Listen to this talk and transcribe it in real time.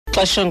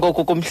Xesha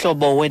ngoku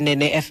kumhlobo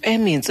wenene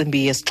FM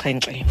intsimbi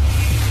yesixhenxe.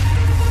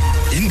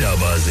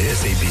 Indaba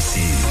ze-SABC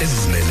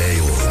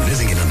ezizimeleyo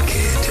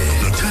nezingenamkhethe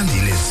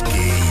nothandile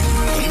Skeyi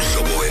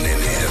umhlobo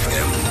wenene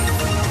FM.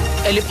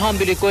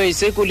 Eliphambili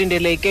kwezi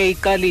kulindeleke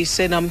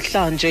iqalise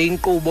namhlanje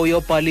inkqubo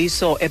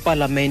yobhaliso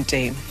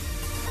ePalamente.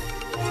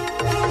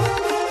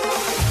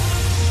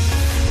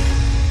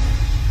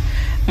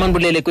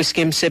 Manbulele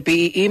kwiskim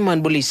se-BEE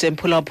manbulise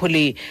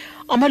mphulaphuli.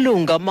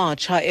 Amalungu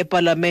amatsha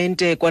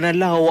ePalamente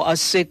kwanalawo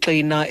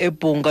asisigxina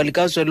ebhunga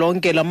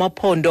likazwelonke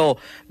lamaphondo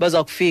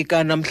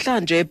bazakufika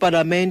namhlanje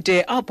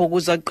ePalamente apho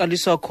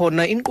kuzakuqaliswa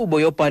khona inkqubo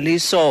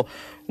yobhaliso.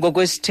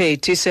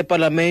 Ngokwesithethi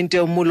sePalamente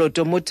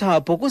uMoloto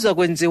Mothapo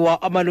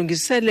kuzakwenziwa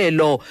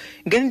amalungiselelo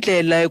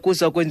ngendlela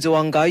ekuza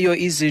kwenziwa ngayo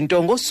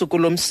izinto ngosuku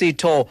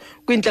lomsitho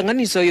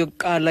kwintlanganiso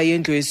yokuqala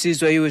yendlu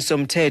yesizwe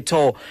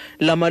yomthetho.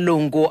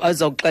 Lamalungu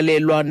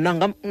azakuxelelwa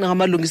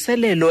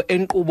namalungiselelo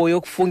enkqubo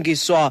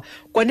yokufungiswa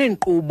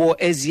kwaneenkqubo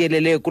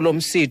eziyelele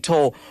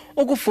kulomsitho.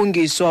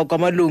 Ukufungiswa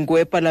kwamalungu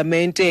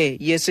ePalamente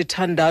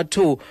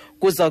yesithandathu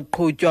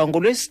kuzakuqhutywa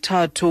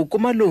ngoLwesithathu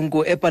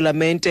kumalungu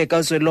ePalamente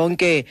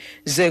kazwelonke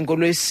ze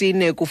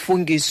ngoLwesine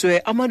kufungiswe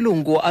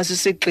amalungu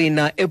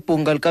asisigxina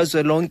ebhunga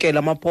likazwelonke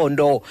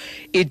lamaphondo.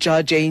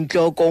 Ijaji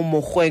eyintloko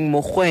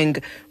uMogoeng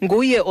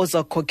nguye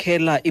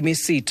ozakhokhela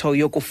imisitho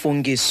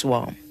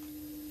yokufungiswa.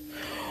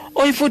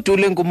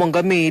 Oyifudule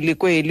ngumongameli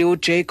kweli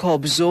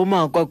uJacob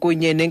Zuma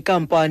kwakunye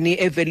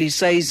nenkampani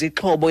evelisa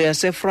izixhobo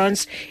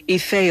yaseFrance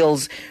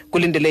iThales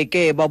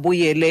kulindeleke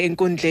babuyele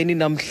enkundleni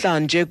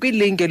namhlanje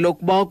kwilinge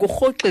lokuba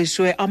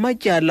kurhoxiswe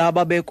amatyala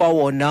ababekwa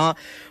wona.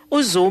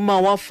 uZuma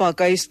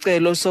wafaka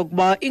isicelo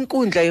sokuba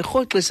inkundla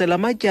irhoxise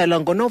lamatyala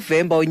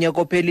ngoNovemba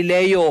unyaka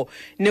ophelileyo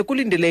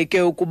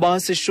nekulindeleke ukuba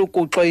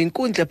sishukuxwe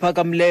inkundla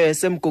ephakamileyo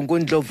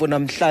yaseMgungundlovu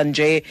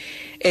namhlanje.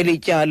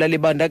 Elityala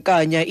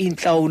libandakanya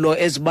iintlawulo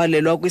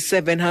ezibalelwa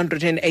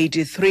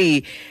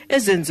kwi-783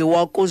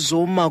 ezenziwa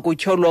kuZuma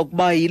kutyholwa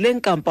ukuba yile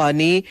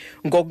nkampani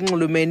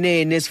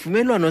ngokunxulumene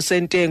nesivumelwano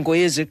sentengo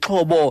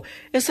yezixhobo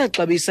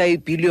esaxabisa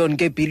iibhiliyoni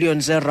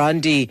ngeebhiliyoni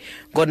zerandi.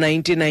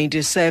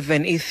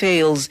 Ngo-1997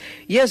 iThales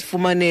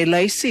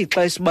yazifumanela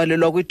isixa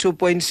esibalelwa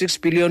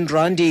kwi-2.6 billion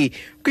randi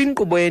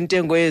kwinkqubo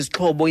yentengo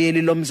yezixhobo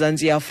yeli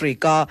loMzantsi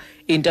Afrika.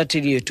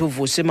 Intatheli yethu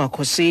Vusi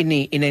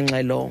Makhosini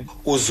inengxelo.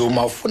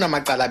 uZuma ufuna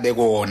amacala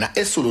abekona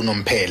esulu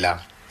nomphela.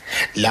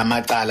 La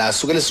macala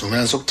asukela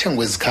esivumelwano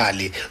sokuthengwa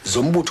izikhali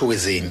zombutho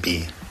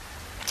wezempi.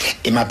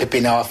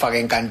 Emaphepheni awafaka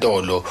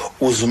enkantolo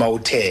uZuma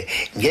uthe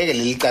ngeke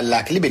leli cala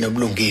lakhe libe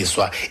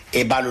nobulungiswa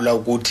ebalula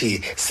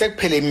ukuthi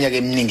sekuphele iminyaka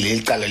eminingi leli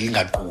cala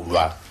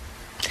lingaqulwa.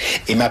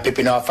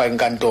 Emaphepheni awafaka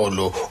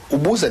enkantolo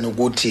ubuza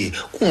nokuthi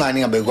kungani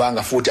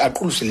ngabekwanga futhi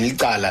aquluse leli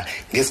cala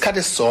ngesikhathi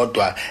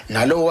esisodwa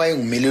nalo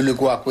wayengumeleli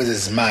kwakhe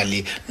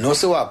kwezezimali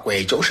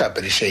nosewagwetshwa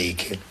uShabir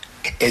Sheikh.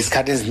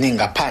 Esikhathi eziningi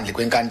ngaphandle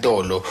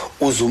kwenkantolo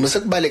uZuma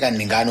sekubaleka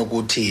ningana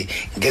ukuthi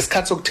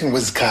ngesikhathi sokuthengwa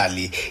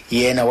kwezikhali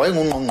yena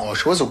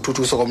wayengungqongqoshe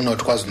wezokuthuthukiswa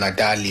komnotho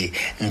kwaZulu-Natal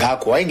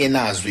ngakho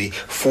wayengenazwi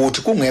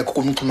futhi kungekho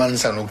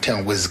kumxhumanisa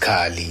nokuthengwa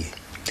kwezikhali.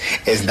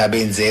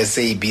 Ezindabeni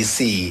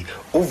ze-SABC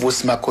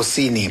uVusi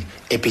Makhosini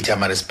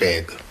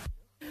ePietermaritzburg.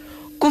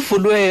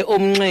 Kuvulwe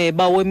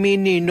umnxeba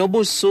wemini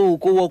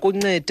nobusuku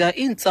wokunceda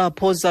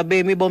iintsapho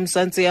zabemi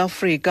boMzantsi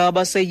Afrika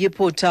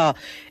abaseyiputa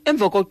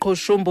emva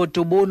koqhushumbo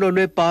dubulo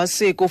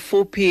lwebhasi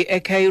kufuphi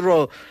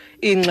eCairo.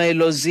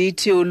 Ingxelo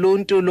zithi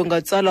uluntu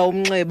lungatsala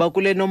umnxeba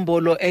kule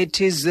nombolo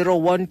ethi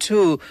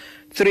 012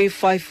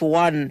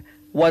 351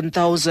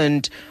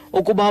 1000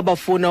 ukuba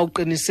bafuna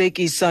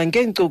uqinisekisa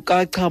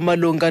ngeenkcukacha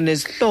malunga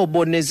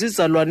nezihlobo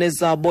nezizalwane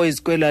zabo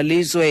ezikwela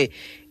lizwe.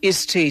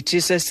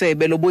 Isithethi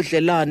sesebe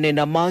lobudlelane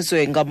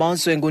namazwe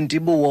ngamazwe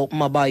nguNdibuwo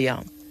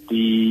Mabaya.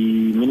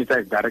 The minister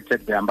has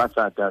directed the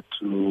ambassador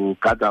to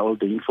gather all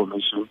the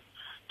information,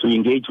 to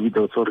engage with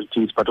the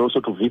authorities, but also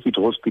to visit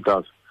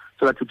hospitals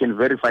so that we can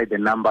verify the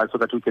numbers, so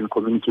that we can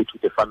communicate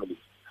with the families.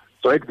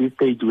 So at this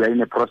stage, we are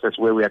in a process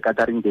where we are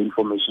gathering the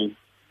information,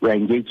 we are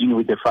engaging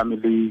with the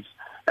families,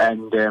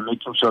 and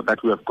making sure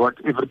that we have got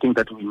everything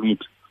that we need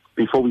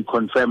before we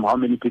confirm how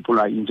many people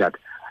are injured.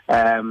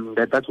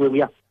 That's where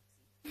we are.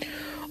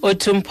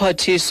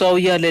 Umphathiswa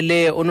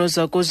uyalele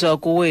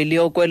unozakuzaku weli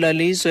okwela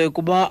lizwe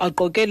kuba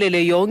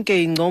aqokelele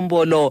yonke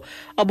ingcombolo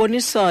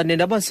abonisane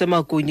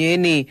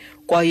nabasemagunyeni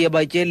kwaye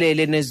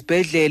batyelele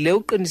nezibhedlele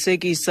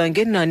uqinisekisa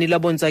ngenani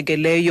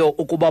labonzakeleyo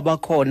ukuba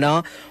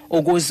bakhona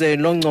ukuze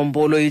lo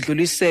ngcombolo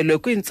idluliselwe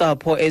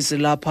kwiintsapho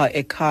ezilapha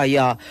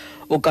ekhaya.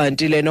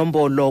 Ukanti le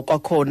nombolo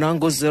kwakhona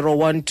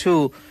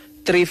ngu-012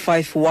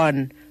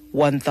 351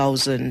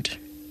 1000.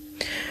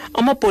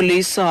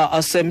 Amapolisa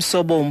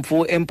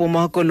asemsobomvu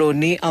eMpuma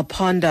Koloni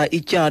aphanda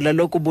ityala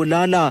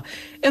lokubulala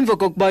emva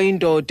kokuba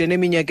indoda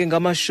eneminyaka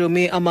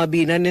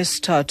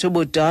engama-23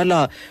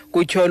 budala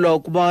kutyholwa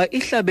ukuba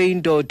ihlabe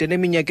indoda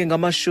eneminyaka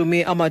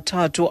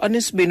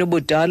engama-32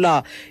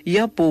 budala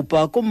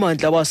yabhubha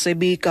kummandla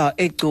wasebika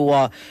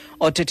eGcuwa.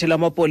 Othethela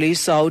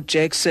amapolisa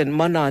uJackson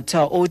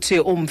Manatha uthi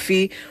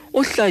umfi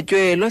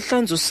uhlatywe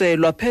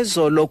lwahlanzuselwa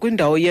phezolo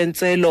kwindawo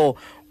yentselo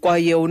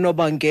kwaye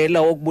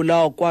unobangela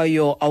wokubulawa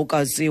kwayo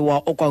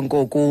awukaziwa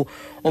okwangoku.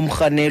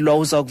 Umrhanelwa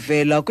uza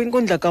kuvela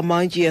kwinkundla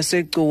kamantyi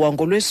yasecuwa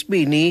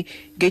ngoLwesibini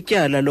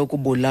ngetyala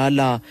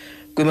lokubulala.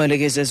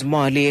 Kwimalekezi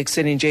ezimali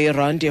ekuseni nje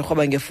irandi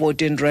irhweba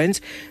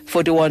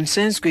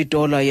nge-14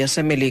 kwidola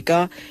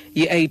yaseMelika,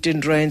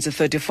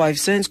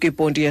 yi-18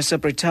 kwiponti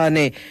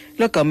yaseBritane,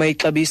 lagama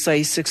ixabisa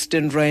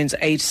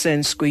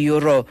i-16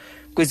 kwi-euro.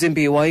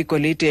 Kwizimbiwa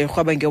igolide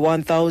irhweba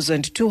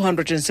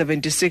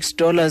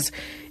nge-$1,276,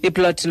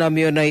 iplatinum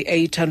yona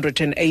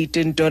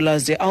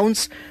i-$818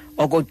 i-ounce,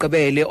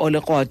 okugqibele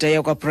olekrwada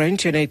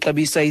yakwaBrent yona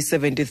ixabisa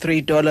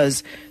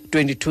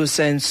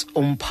i-$73.22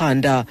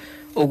 umphanda.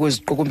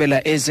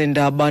 Ukuziqukumbela ezi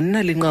ndaba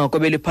nalinqaku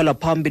ebeliphala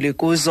phambili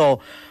kuzo.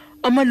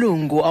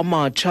 Amalungu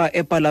amatsha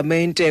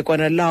ePalamente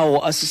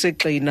kwanalawo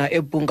asisigxina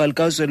ebhunga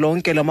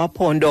likazwelonke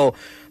lamaphondo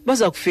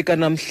bazakufika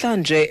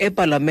namhlanje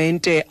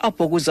ePalamente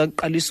apho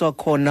kuzakuqaliswa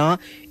khona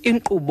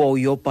inkqubo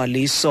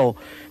yobhaliso.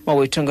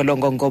 Mawethu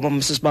ngelongongoma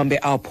msisibambe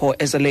apho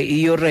ezale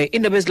iyure.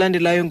 Indaba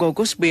ezilandelayo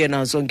ngoku sibuye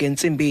nazo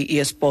ngentsimbi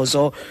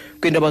yesibhozo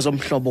kwiindaba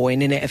zomhlobo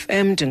wenene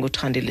FM.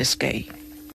 Ndinguthandile Skay.